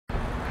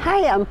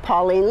Hi, I'm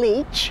Pauline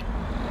Leach.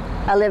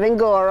 I live in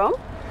Gorham.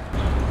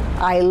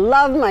 I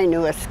love my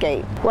new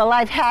Escape. Well,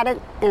 I've had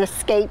an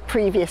Escape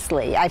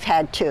previously. I've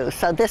had two,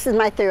 so this is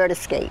my third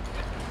Escape.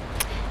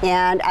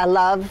 And I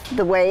love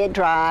the way it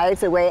drives,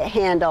 the way it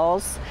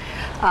handles.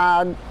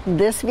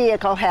 This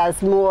vehicle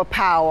has more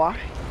power,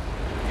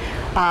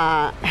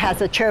 has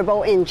a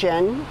turbo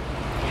engine.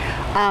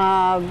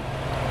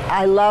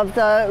 I love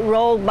the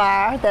roll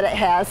bar that it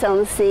has on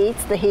the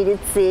seats, the heated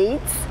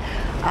seats.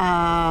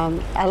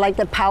 I like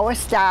the power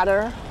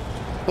starter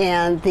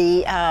and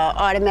the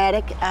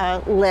automatic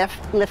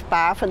lift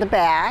bar for the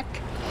back.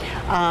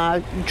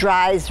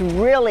 Drives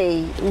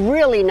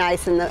really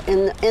nice in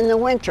the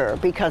winter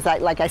because,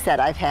 like I said,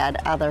 I've had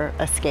other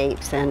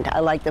Escapes and I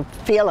like the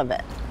feel of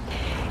it.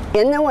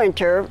 In the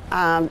winter,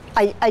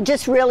 I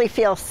just really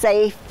feel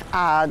safe.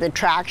 The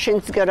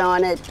traction's good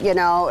on it. You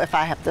know, if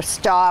I have to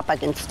stop, I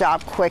can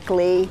stop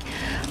quickly.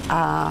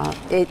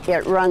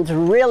 It runs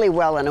really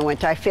well in the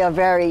winter. I feel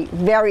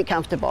very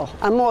comfortable.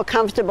 I'm more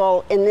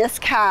comfortable in this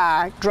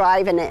car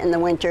driving it in the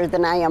winter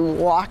than I am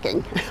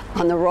walking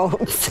on the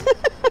roads.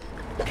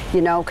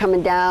 You know,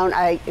 coming down,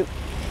 I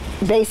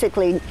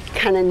basically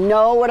kind of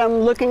know what I'm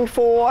looking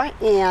for,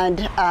 and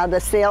the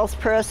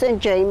salesperson,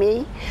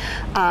 Jamie,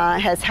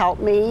 has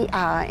helped me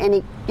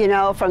you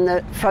know, from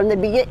the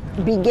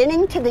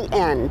beginning to the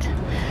end.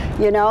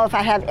 You know, if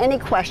I have any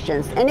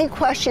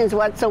questions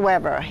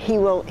whatsoever, he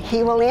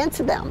will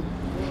answer them.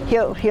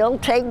 He'll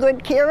take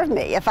good care of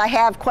me. If I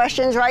have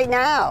questions right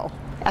now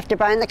after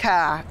buying the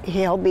car,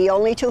 he'll be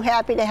only too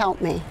happy to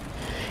help me.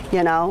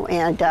 You know,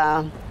 and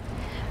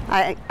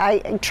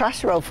I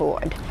trust Rowe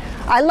Ford.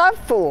 I love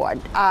Ford.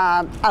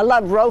 I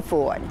love Rowe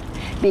Ford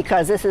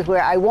because this is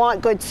where I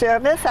want good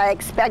service, I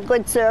expect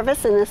good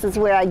service, and this is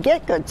where I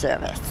get good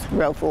service,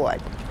 Rowe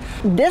Ford.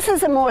 This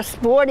is a more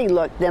sporty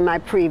look than my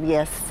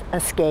previous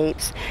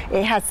Escapes.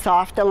 It has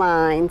softer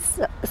lines,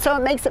 so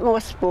it makes it more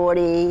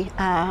sporty,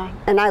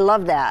 and I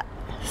love that.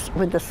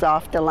 With the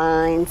softer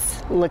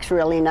lines, looks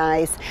really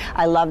nice.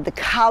 I love the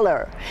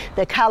color.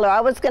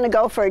 I was going to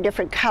go for a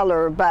different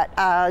color, but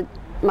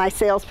my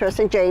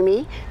salesperson,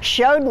 Jamie,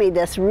 showed me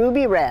this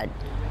ruby red.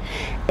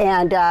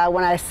 And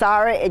when I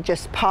saw it, it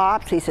just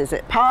pops. He says,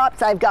 it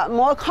pops. I've got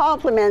more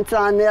compliments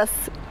on this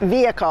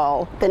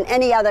vehicle than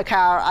any other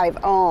car I've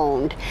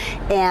owned.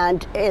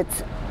 And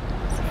it's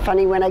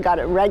funny, when I got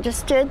it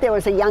registered, there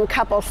was a young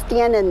couple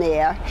standing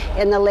there,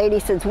 and the lady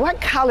says,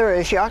 what color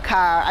is your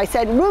car? I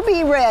said,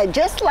 ruby red,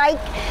 just like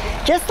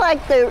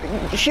the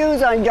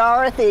shoes on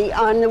Dorothy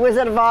on The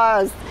Wizard of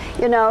Oz,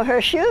 you know,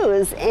 her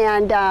shoes.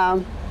 And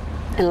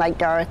like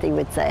Dorothy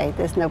would say,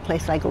 there's no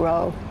place like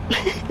Rowe.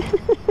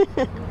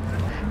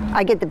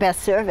 I get the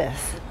best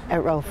service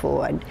at Rowe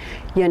Ford.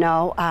 You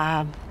know,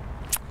 I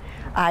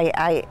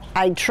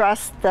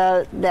trust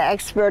the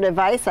expert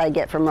advice I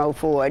get from Rowe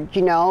Ford.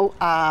 You know,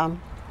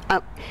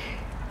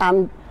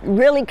 I'm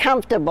really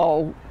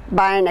comfortable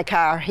buying a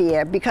car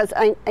here because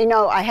I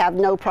know I have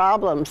no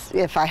problems.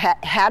 If I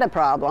had a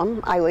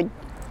problem, I would,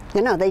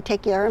 you know, they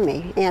take care of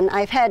me, and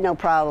I've had no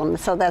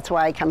problems, so that's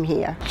why I come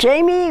here.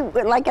 Jamie,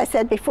 like I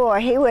said before,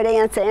 he would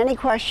answer any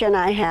question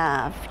I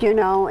have, you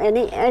know,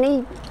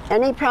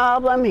 any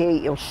problem.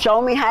 He'll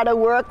show me how to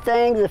work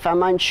things. If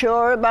I'm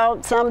unsure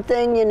about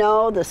something, you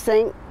know, the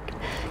sync,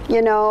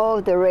 you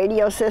know, the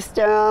radio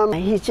system.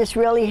 He's just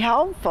really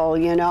helpful,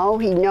 you know.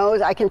 He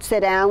knows I can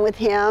sit down with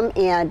him,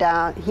 and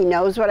he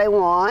knows what I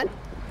want.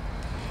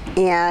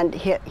 And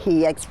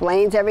he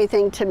explains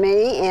everything to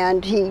me,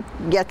 and he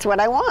gets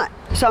what I want.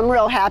 So I'm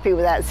real happy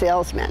with that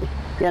salesman,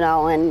 you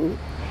know, and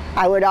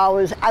I would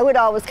always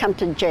come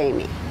to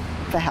Jamie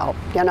for help.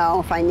 You know,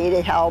 if I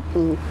needed help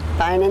and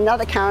buying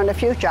another car in the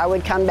future, I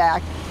would come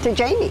back to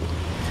Jamie,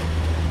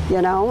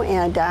 you know,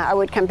 and I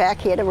would come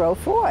back here to Rowe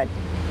Ford.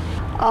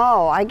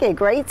 Oh, I get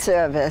great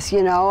service,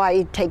 you know.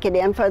 I take it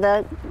in for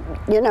the,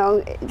 you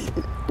know,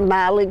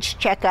 mileage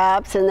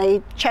checkups, and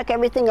they check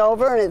everything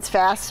over, and it's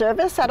fast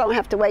service. I don't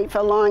have to wait for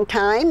a long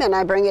time, and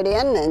I bring it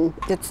in and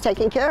it's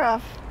taken care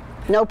of.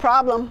 No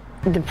problem.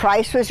 The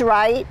price was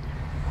right.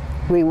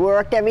 We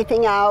worked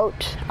everything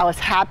out. I was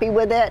happy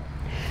with it.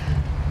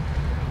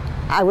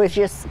 I was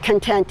just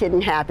contented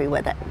and happy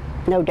with it.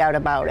 No doubt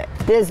about it.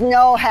 There's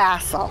no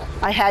hassle.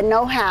 I had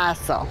no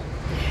hassle.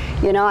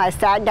 You know, I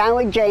sat down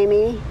with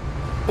Jamie,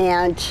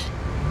 and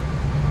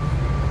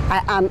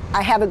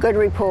I have a good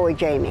rapport with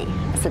Jamie.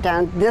 I sit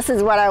down, this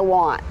is what I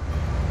want,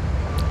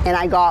 and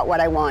I got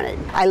what I wanted.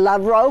 I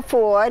love Rowe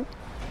Ford,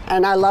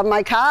 and I love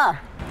my car.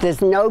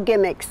 There's no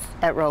gimmicks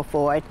at Rowe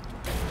Ford.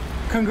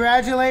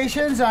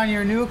 Congratulations on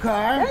your new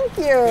car. Thank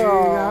you. Here you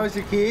go,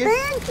 your keys.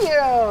 Thank you.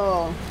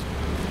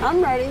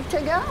 I'm ready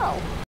to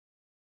go.